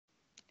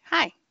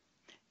Hi,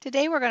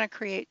 today we're going to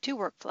create two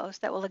workflows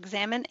that will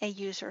examine a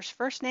user's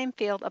first name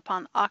field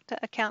upon Okta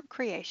account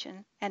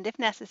creation and, if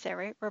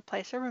necessary,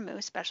 replace or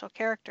remove special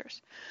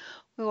characters.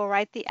 We will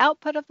write the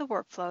output of the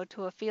workflow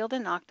to a field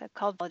in Okta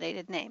called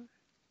validated name.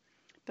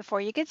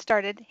 Before you get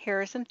started, here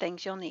are some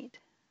things you'll need.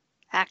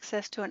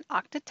 Access to an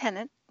Okta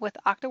tenant with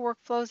Okta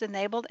workflows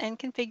enabled and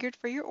configured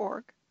for your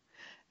org,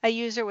 a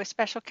user with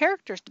special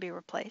characters to be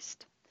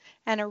replaced,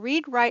 and a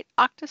read-write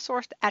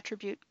Okta-sourced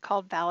attribute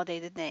called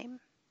validated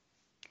name.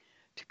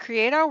 To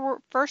create our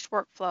first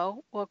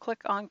workflow, we'll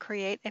click on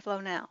Create a Flow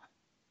Now.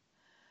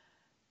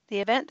 The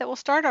event that will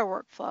start our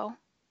workflow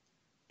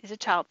is a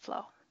child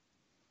flow.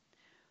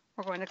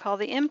 We're going to call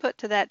the input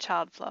to that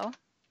child flow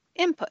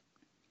Input.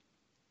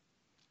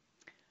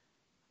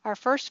 Our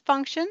first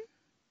function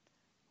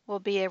will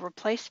be a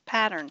Replace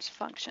Patterns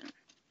function.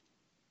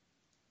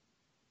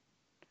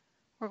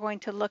 We're going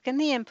to look in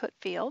the input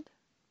field,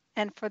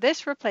 and for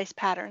this Replace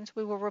Patterns,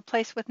 we will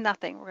replace with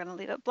nothing. We're going to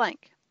leave it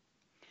blank.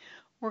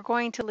 We're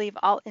going to leave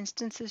all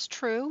instances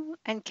true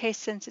and case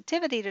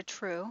sensitivity to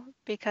true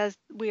because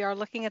we are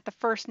looking at the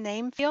first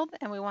name field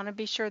and we want to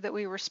be sure that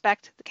we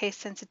respect the case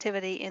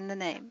sensitivity in the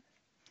name.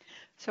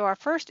 So our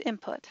first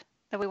input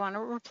that we want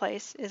to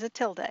replace is a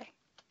tilde.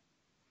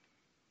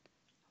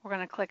 We're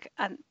going to click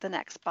on the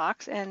next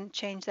box and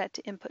change that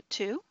to input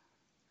 2.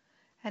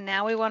 And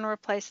now we want to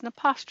replace an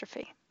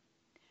apostrophe.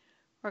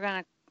 We're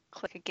going to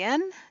click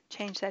again,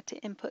 change that to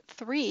input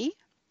 3.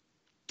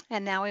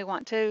 And now we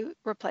want to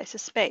replace a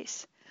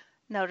space.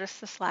 Notice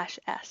the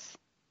 /s.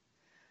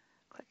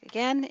 Click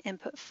again,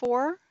 input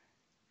 4,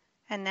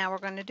 and now we're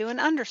going to do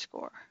an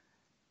underscore.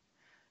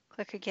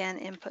 Click again,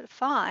 input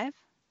 5,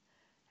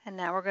 and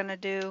now we're going to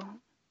do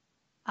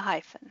a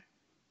hyphen.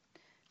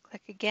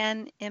 Click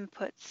again,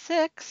 input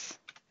 6,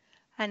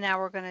 and now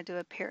we're going to do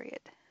a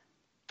period.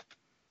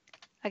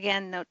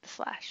 Again, note the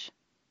slash.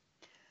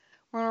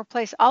 We're going to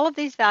replace all of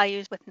these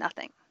values with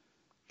nothing.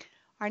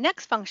 Our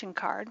next function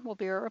card will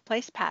be a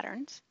replace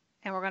patterns,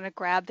 and we're going to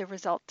grab the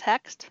result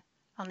text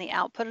on the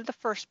output of the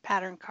first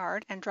pattern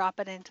card and drop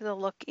it into the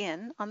look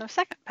in on the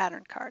second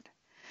pattern card.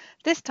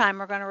 This time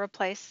we're going to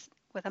replace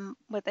with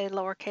a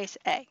lowercase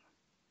a.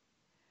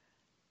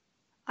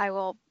 I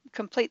will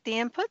complete the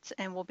inputs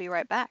and we'll be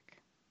right back.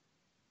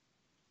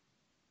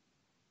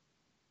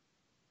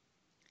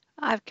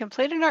 I've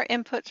completed our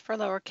inputs for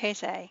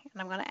lowercase a,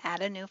 and I'm going to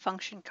add a new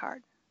function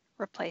card,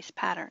 replace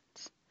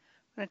patterns.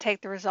 I'm going to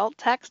take the result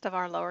text of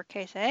our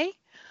lowercase a,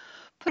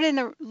 put in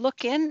the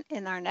look in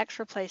our next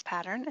replace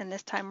pattern, and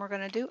this time we're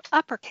going to do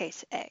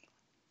uppercase A.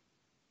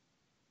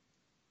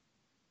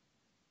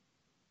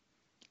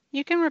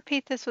 You can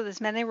repeat this with as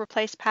many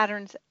replace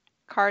patterns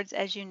cards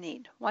as you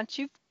need. Once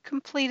you've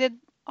completed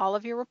all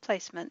of your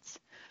replacements,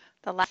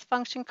 the last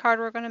function card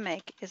we're going to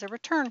make is a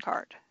return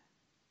card.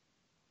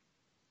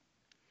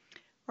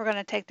 We're going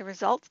to take the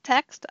results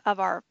text of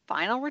our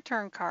final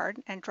return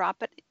card and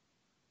drop it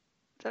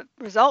the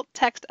result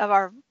text of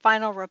our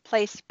final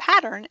replace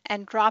pattern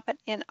and drop it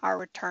in our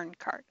return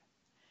card.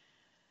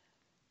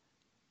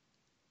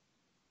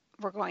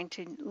 We're going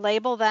to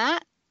label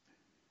that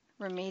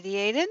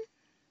remediated.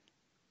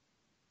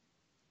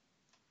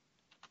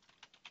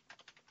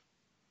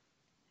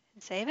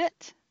 And save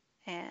it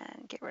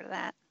and get rid of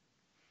that.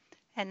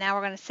 And now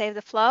we're going to save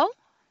the flow.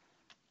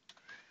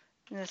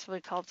 And this will be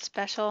called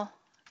Special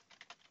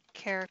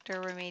Character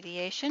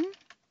Remediation.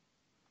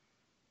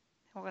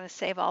 We're going to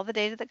save all the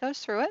data that goes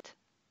through it,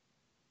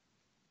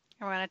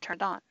 and we're going to turn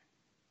it on.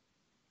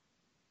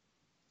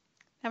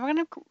 Then we're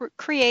going to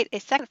create a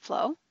second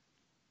flow,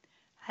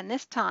 and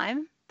this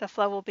time the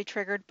flow will be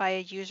triggered by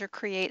a user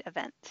create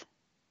event.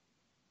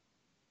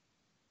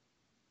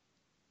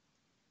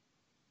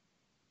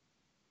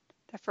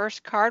 The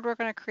first card we're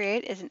going to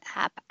create is an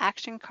app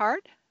action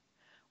card,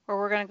 where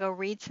we're going to go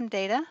read some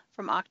data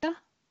from Okta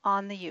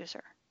on the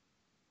user.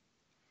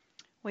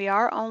 We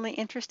are only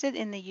interested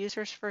in the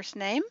user's first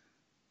name.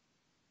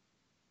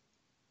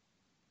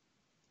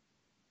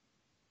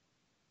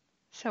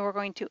 So we're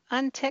going to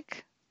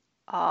untick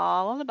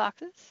all of the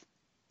boxes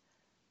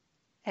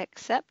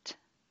except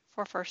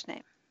for first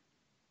name.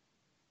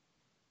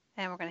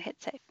 And we're going to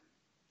hit save.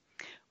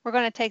 We're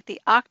going to take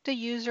the Okta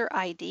user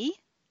ID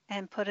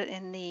and put it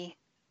in the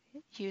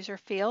user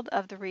field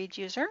of the read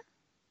user.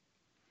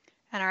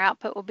 And our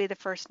output will be the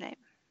first name.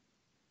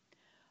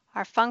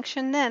 Our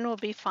function then will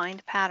be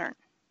find pattern.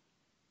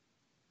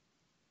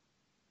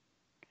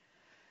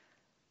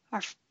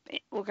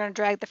 We're going to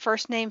drag the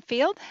first name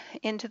field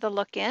into the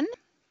look in.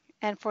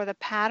 And for the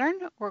pattern,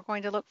 we're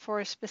going to look for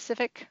a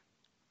specific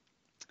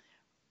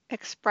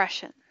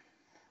expression.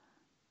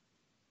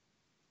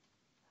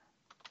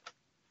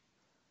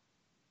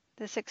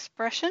 This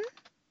expression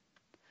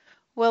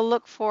will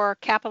look for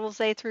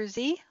capitals A through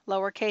Z,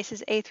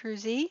 lowercases a through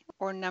Z,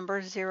 or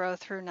numbers 0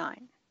 through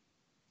 9.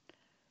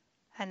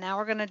 And now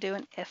we're going to do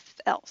an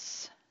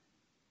if-else.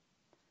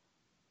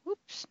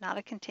 Oops, not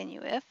a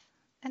continue if,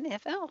 an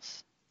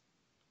if-else.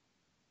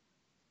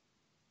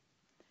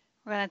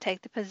 We're going to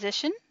take the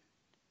position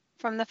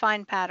from the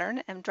find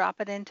pattern and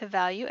drop it into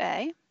value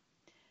A.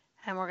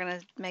 and we're going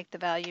to make the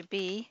value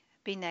b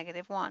be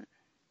 -1.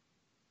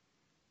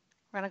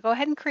 We're going to go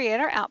ahead and create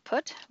our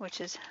output,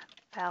 which is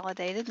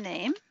validated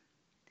name.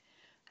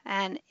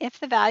 And if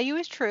the value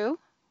is true,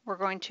 we're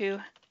going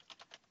to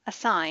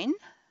assign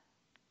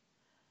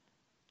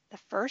the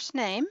first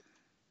name,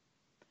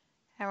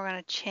 and we're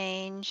going to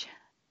change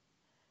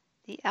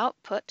the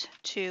output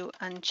to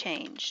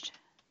unchanged.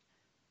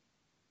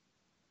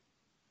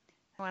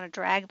 I want to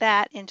drag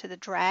that into the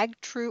drag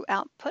true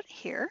output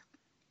here.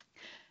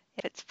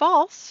 If it's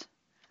false,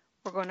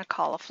 we're going to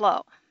call a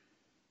flow.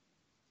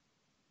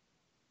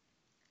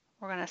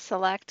 We're going to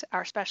select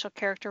our special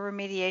character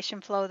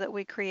remediation flow that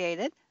we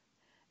created,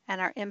 and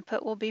our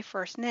input will be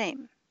first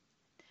name.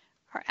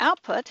 Our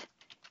output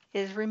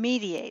is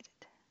remediated.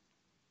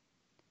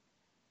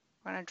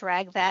 We're going to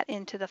drag that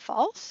into the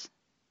false,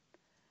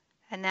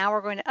 and now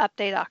we're going to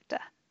update Okta.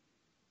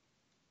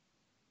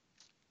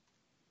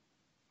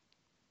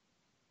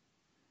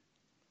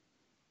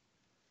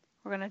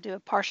 We're going to do a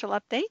partial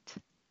update.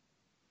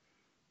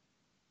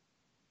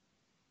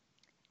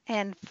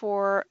 And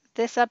for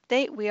this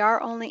update, we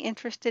are only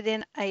interested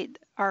in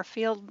our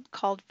field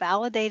called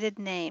validated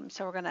name.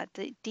 So we're going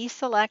to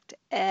deselect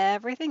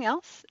everything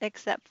else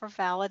except for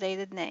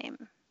validated name.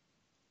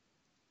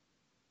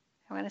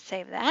 I'm going to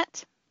save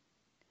that.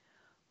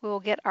 We will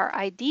get our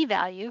ID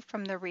value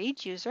from the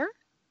read user,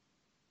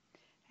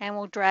 and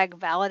we'll drag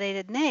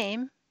validated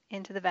name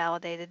into the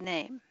validated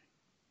name.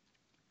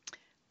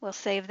 We'll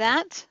save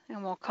that,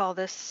 and we'll call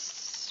this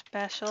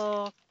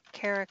special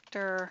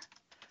character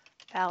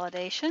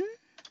validation,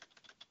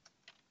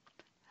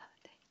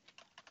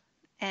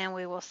 and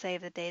we will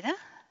save the data,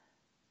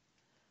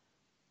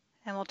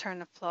 and we'll turn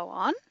the flow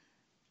on,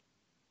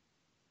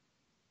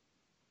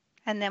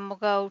 and then we'll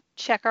go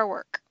check our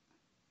work.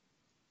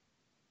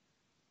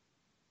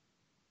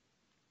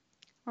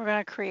 We're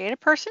going to create a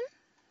person.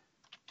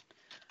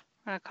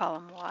 We're going to call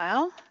him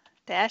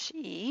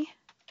while-e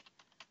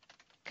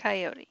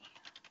coyote,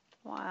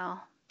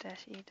 while-e.coyote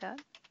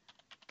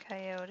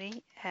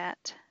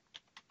at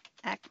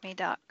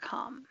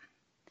acme.com.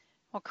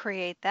 We'll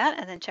create that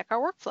and then check our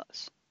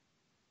workflows.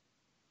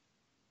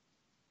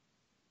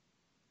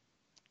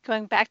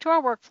 Going back to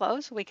our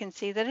workflows, we can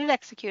see that it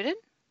executed.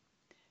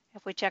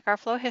 If we check our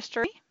flow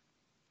history,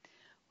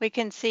 we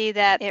can see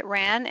that it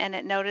ran and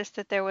it noticed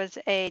that there was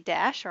a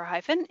dash or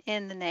hyphen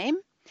in the name,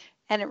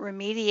 and it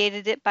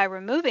remediated it by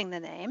removing the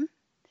name.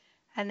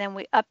 And then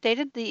we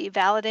updated the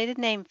validated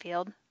name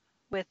field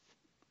with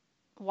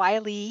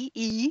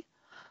while-e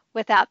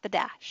without the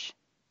dash.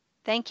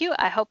 Thank you.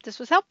 I hope this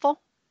was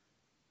helpful.